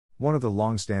One of the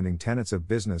long-standing tenets of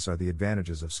business are the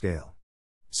advantages of scale.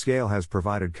 Scale has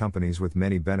provided companies with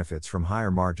many benefits, from higher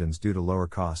margins due to lower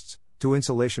costs, to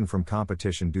insulation from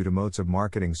competition due to moats of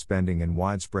marketing spending and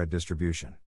widespread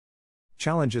distribution.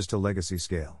 Challenges to legacy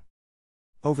scale.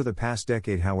 Over the past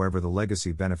decade, however, the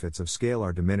legacy benefits of scale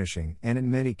are diminishing and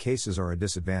in many cases are a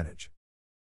disadvantage.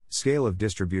 Scale of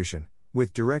distribution.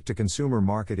 With direct-to-consumer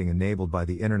marketing enabled by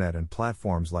the internet and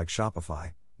platforms like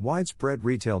Shopify, widespread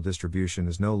retail distribution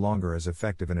is no longer as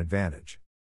effective an advantage.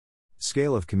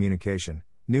 Scale of communication.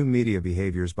 New media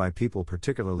behaviors by people,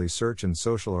 particularly search and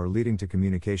social, are leading to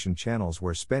communication channels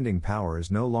where spending power is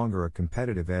no longer a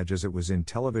competitive edge as it was in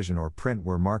television or print,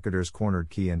 where marketers cornered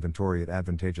key inventory at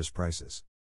advantageous prices.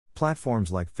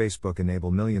 Platforms like Facebook enable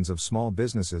millions of small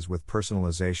businesses with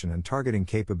personalization and targeting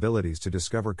capabilities to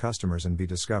discover customers and be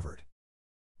discovered.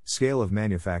 Scale of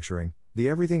manufacturing. The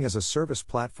everything-as-a-service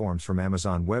platforms from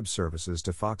Amazon Web Services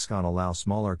to Foxconn allow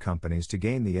smaller companies to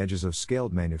gain the edges of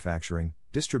scaled manufacturing,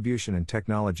 distribution and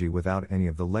technology without any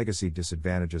of the legacy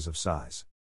disadvantages of size.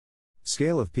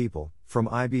 Scale of people. From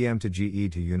IBM to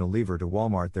GE to Unilever to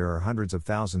Walmart, there are hundreds of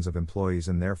thousands of employees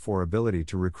and therefore ability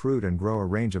to recruit and grow a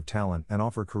range of talent and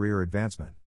offer career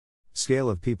advancement. Scale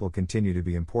of people continue to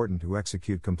be important to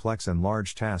execute complex and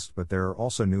large tasks, but there are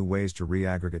also new ways to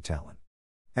re-aggregate talent.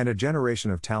 And a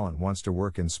generation of talent wants to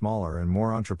work in smaller and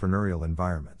more entrepreneurial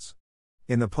environments.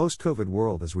 In the post-COVID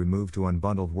world, as we move to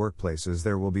unbundled workplaces,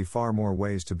 there will be far more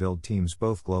ways to build teams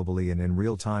both globally and in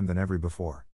real time than ever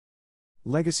before.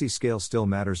 Legacy scale still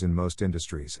matters in most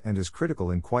industries and is critical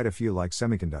in quite a few, like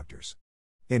semiconductors.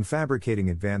 In fabricating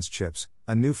advanced chips,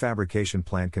 a new fabrication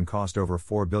plant can cost over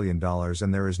 $4 billion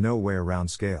and there is no way around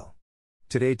scale.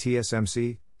 Today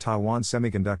TSMC, Taiwan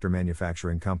Semiconductor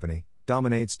Manufacturing Company,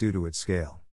 dominates due to its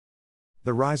scale.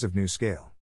 The rise of new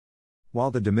scale. While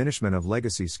the diminishment of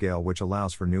legacy scale which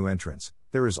allows for new entrants,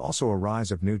 there is also a rise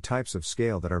of new types of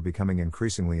scale that are becoming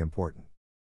increasingly important.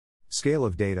 Scale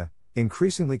of data.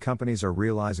 Increasingly companies are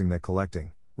realizing that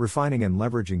collecting, refining and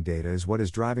leveraging data is what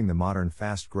is driving the modern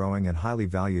fast-growing and highly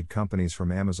valued companies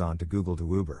from Amazon to Google to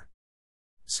Uber.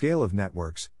 Scale of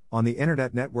networks. On the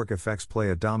internet, network effects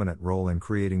play a dominant role in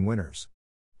creating winners.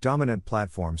 Dominant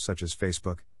platforms such as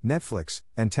Facebook, Netflix,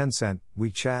 and Tencent,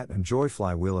 WeChat and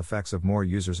flywheel effects of more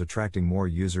users attracting more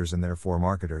users and therefore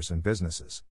marketers and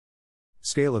businesses.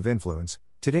 Scale of influence.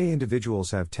 Today individuals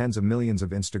have tens of millions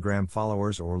of Instagram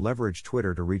followers or leverage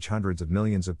Twitter to reach hundreds of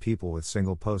millions of people with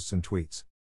single posts and tweets.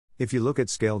 If you look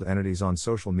at scaled entities on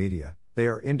social media, they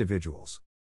are individuals.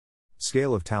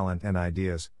 Scale of talent and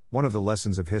ideas. One of the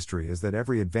lessons of history is that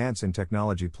every advance in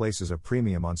technology places a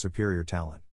premium on superior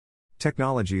talent.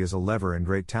 Technology is a lever and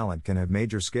great talent can have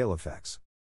major scale effects.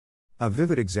 A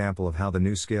vivid example of how the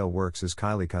new scale works is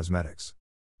Kylie Cosmetics.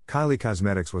 Kylie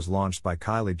Cosmetics was launched by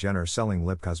Kylie Jenner selling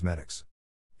lip cosmetics.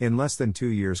 In less than 2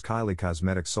 years, Kylie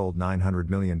Cosmetics sold $900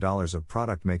 million of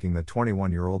product, making the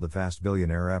 21-year-old the fastest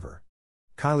billionaire ever.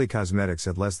 Kylie Cosmetics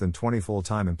had less than 20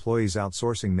 full-time employees,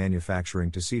 outsourcing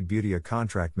manufacturing to Seed Beauty, a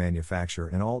contract manufacturer,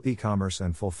 and all e-commerce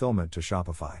and fulfillment to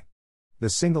Shopify. The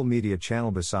single media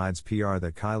channel besides PR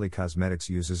that Kylie Cosmetics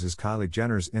uses is Kylie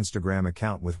Jenner's Instagram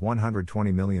account with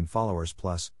 120 million followers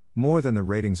plus, more than the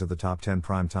ratings of the top 10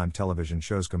 primetime television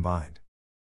shows combined.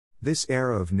 This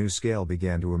era of new scale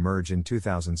began to emerge in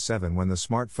 2007 when the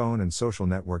smartphone and social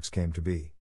networks came to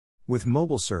be. With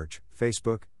mobile search,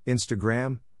 Facebook,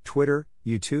 Instagram, Twitter,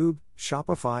 YouTube,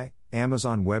 Shopify,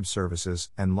 Amazon Web Services,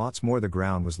 and lots more, the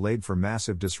ground was laid for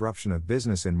massive disruption of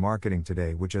business in marketing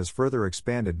today, which has further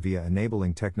expanded via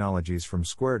enabling technologies from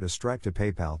Square to Stripe to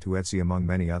PayPal to Etsy, among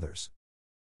many others.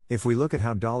 If we look at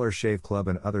how Dollar Shave Club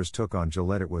and others took on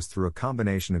Gillette, it was through a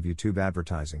combination of YouTube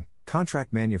advertising,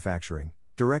 contract manufacturing,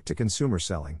 direct-to-consumer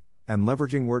selling, and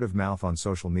leveraging word of mouth on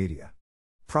social media.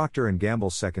 Procter &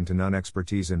 Gamble's second-to-none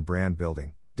expertise in brand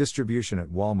building, distribution at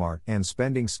Walmart, and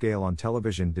spending scale on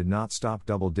television did not stop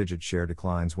double-digit share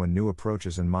declines when new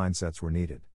approaches and mindsets were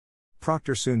needed.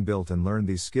 Procter soon built and learned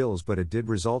these skills, but it did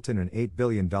result in an $8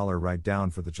 billion write-down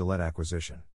for the Gillette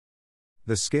acquisition.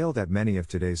 The scale that many of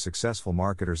today's successful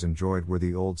marketers enjoyed were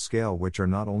the old scale, which are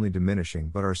not only diminishing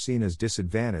but are seen as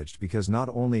disadvantaged because not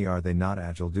only are they not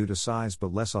agile due to size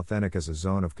but less authentic, as a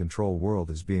zone of control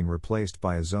world is being replaced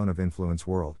by a zone of influence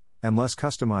world, and less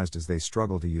customized as they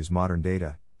struggle to use modern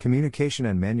data, communication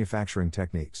and manufacturing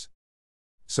techniques.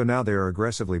 So now they are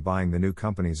aggressively buying the new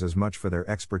companies as much for their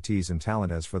expertise and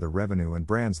talent as for the revenue and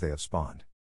brands they have spawned.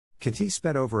 Coty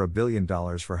spent over $1 billion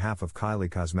for half of Kylie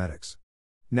Cosmetics.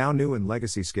 Now new and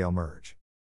legacy scale merge.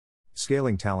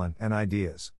 Scaling talent and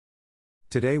ideas.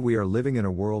 Today we are living in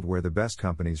a world where the best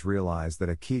companies realize that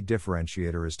a key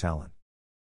differentiator is talent.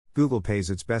 Google pays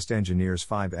its best engineers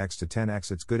 5x to 10x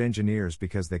its good engineers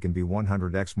because they can be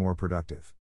 100x more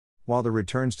productive. While the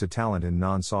returns to talent in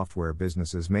non-software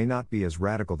businesses may not be as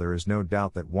radical, there is no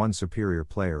doubt that one superior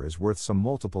player is worth some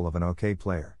multiple of an okay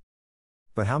player.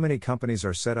 But how many companies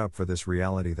are set up for this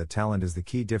reality that talent is the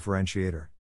key differentiator?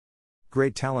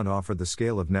 Great talent offered the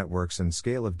scale of networks and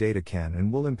scale of data can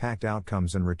and will impact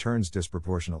outcomes and returns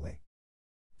disproportionately.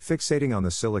 Fixating on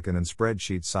the silicon and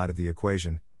spreadsheet side of the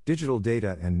equation, digital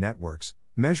data and networks,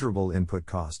 measurable input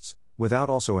costs, without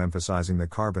also emphasizing the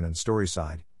carbon and story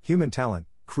side, human talent,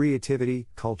 creativity,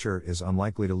 culture is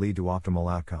unlikely to lead to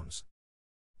optimal outcomes.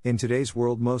 In today's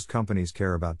world, most companies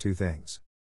care about two things.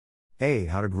 A.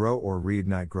 How to grow or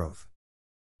reignite growth.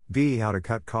 B. How to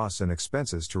cut costs and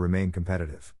expenses to remain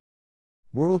competitive.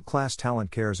 World-class talent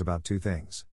cares about two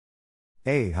things.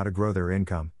 A. How to grow their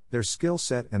income, their skill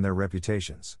set and their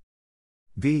reputations.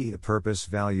 B. Purpose,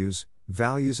 values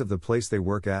of the place they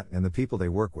work at and the people they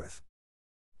work with.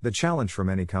 The challenge for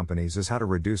many companies is how to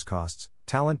reduce costs,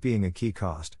 talent being a key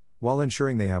cost, while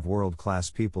ensuring they have world-class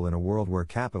people in a world where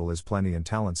capital is plenty and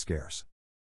talent scarce.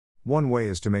 One way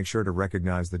is to make sure to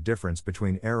recognize the difference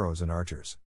between arrows and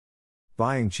archers.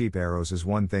 Buying cheap arrows is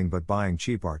one thing, but buying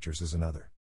cheap archers is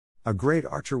another. A great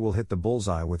archer will hit the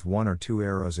bullseye with 1 or 2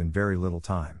 arrows in very little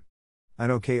time. An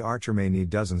okay archer may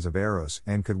need dozens of arrows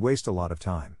and could waste a lot of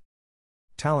time.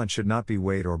 Talent should not be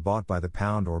weighed or bought by the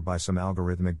pound or by some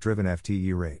algorithmic-driven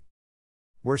FTE rate.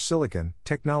 Where silicon,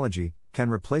 technology,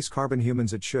 can replace carbon,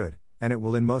 humans it should, and it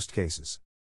will in most cases.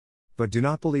 But do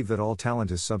not believe that all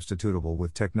talent is substitutable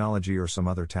with technology or some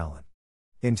other talent.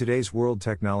 In today's world,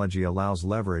 technology allows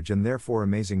leverage, and therefore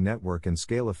amazing network and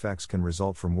scale effects can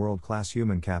result from world-class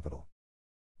human capital.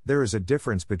 There is a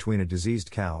difference between a diseased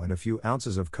cow and a few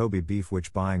ounces of Kobe beef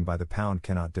which buying by the pound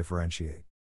cannot differentiate.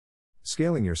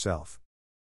 Scaling yourself.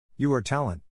 You are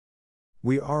talent.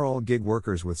 We are all gig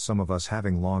workers, with some of us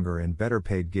having longer and better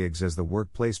paid gigs. As the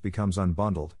workplace becomes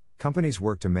unbundled, companies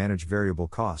work to manage variable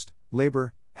cost,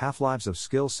 labor, half-lives of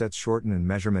skill sets shorten and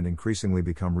measurement increasingly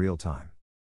become real-time.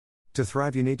 To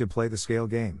thrive, you need to play the scale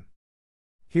game.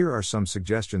 Here are some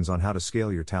suggestions on how to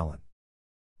scale your talent.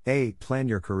 A. Plan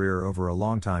your career over a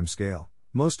long time scale.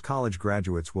 Most college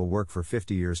graduates will work for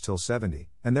 50 years till 70,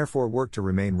 and therefore work to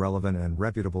remain relevant and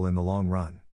reputable in the long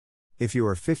run. If you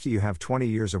are 50, you have 20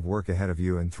 years of work ahead of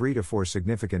you and 3 to 4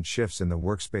 significant shifts in the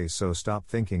workspace, so stop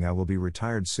thinking I will be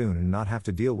retired soon and not have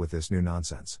to deal with this new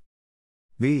nonsense.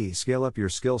 B. Scale up your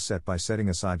skill set by setting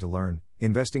aside to learn,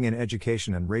 investing in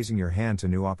education and raising your hand to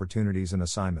new opportunities and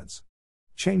assignments.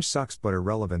 Change sucks, but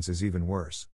irrelevance is even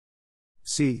worse.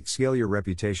 C. Scale your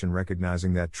reputation,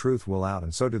 recognizing that truth will out,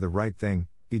 and so do the right thing.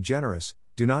 Be generous,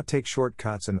 do not take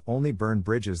shortcuts, and only burn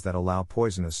bridges that allow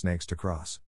poisonous snakes to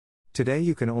cross. Today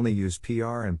you can only use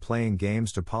PR and playing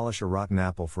games to polish a rotten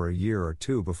apple for a year or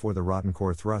two before the rotten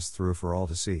core thrusts through for all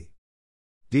to see.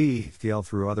 D. Scale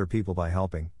through other people by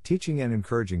helping, teaching and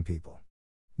encouraging people.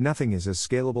 Nothing is as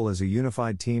scalable as a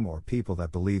unified team or people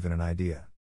that believe in an idea.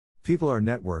 People are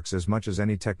networks as much as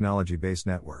any technology-based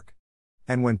network.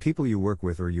 And when people you work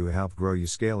with or you help grow, you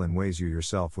scale in ways you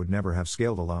yourself would never have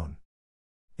scaled alone.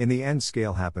 In the end,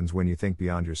 scale happens when you think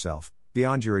beyond yourself,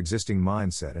 beyond your existing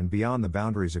mindset, and beyond the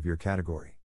boundaries of your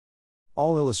category.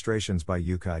 All illustrations by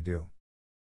Yukai Do.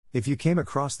 If you came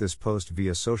across this post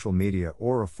via social media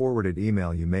or a forwarded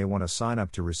email, you may want to sign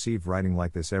up to receive writing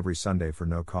like this every Sunday for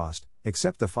no cost,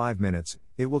 except the 5 minutes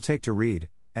it will take to read,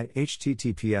 at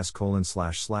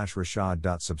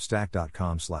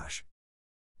https://rashad.substack.com/.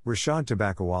 Rashad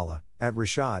Tabakawala, at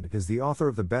Rashad, is the author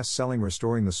of the best-selling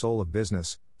Restoring the Soul of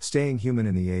Business, Staying Human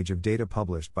in the Age of Data,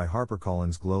 published by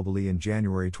HarperCollins globally in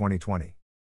January 2020.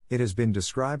 It has been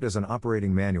described as an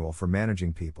operating manual for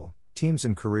managing people, teams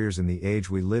and careers in the age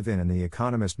we live in, and The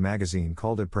Economist magazine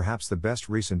called it perhaps the best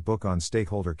recent book on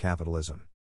stakeholder capitalism.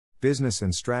 Business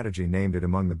and Strategy named it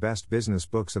among the best business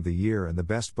books of the year and the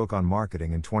best book on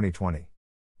marketing in 2020.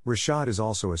 Rashad is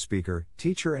also a speaker,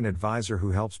 teacher and advisor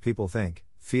who helps people think,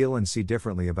 feel and see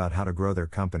differently about how to grow their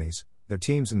companies, their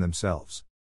teams and themselves.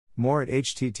 More at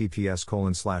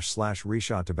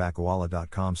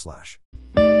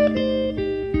https://rashadtabakawala.com/.